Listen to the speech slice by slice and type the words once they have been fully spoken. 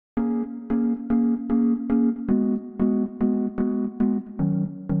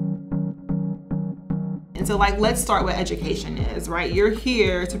And so like, let's start what education is, right? You're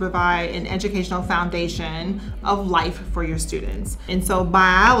here to provide an educational foundation of life for your students. And so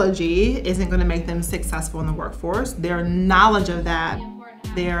biology isn't going to make them successful in the workforce. Their knowledge of that,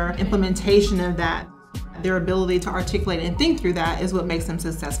 their implementation of that, their ability to articulate and think through that is what makes them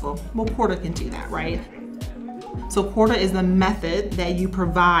successful. Well, Porter can do that, right? So Porter is the method that you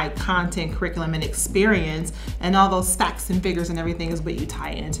provide content, curriculum, and experience, and all those facts and figures and everything is what you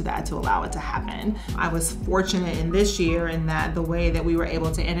tie into that to allow it to happen. I was fortunate in this year in that the way that we were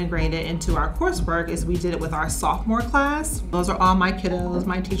able to integrate it into our coursework is we did it with our sophomore class. Those are all my kiddos,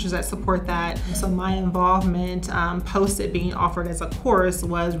 my teachers that support that. So my involvement post it being offered as a course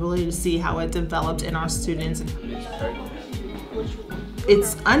was really to see how it developed in our students.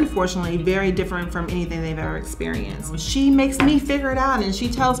 It's unfortunately very different from anything they've ever experienced. She makes me figure it out and she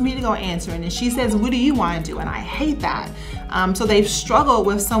tells me to go answer it and she says, what do you want to do? And I hate that. So they've struggled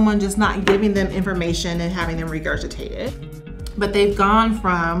with someone just not giving them information and having them regurgitate it. But they've gone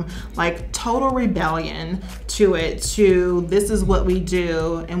from like total rebellion to it to this is what we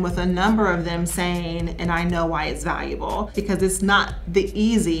do, and with a number of them saying, and I know why it's valuable, because it's not the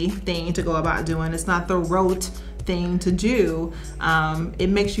easy thing to go about doing. It's not the rote thing to do. It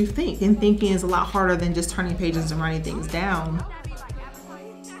makes you think, and thinking is a lot harder than just turning pages and writing things down.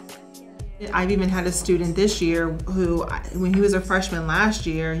 I've even had a student this year who, when he was a freshman last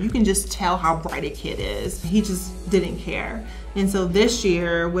year, you can just tell how bright a kid is. He just didn't care. And so this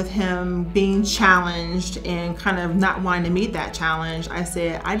year, with him being challenged and kind of not wanting to meet that challenge, I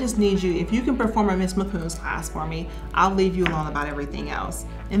said, I just need you, if you can perform a Miss McCoon's class for me, I'll leave you alone about everything else.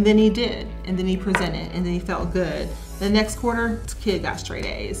 And then he did, and then he presented, and then he felt good. The next quarter, this kid got straight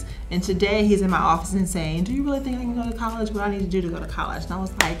A's. And today he's in my office and saying, do you really think I can go to college? What do I need to do to go to college? And I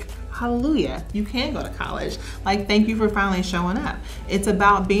was like, hallelujah, you can go to college. Like, thank you for finally showing up. It's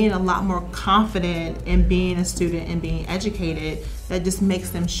about being a lot more confident in being a student and being educated that just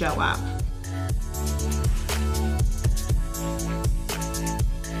makes them show up.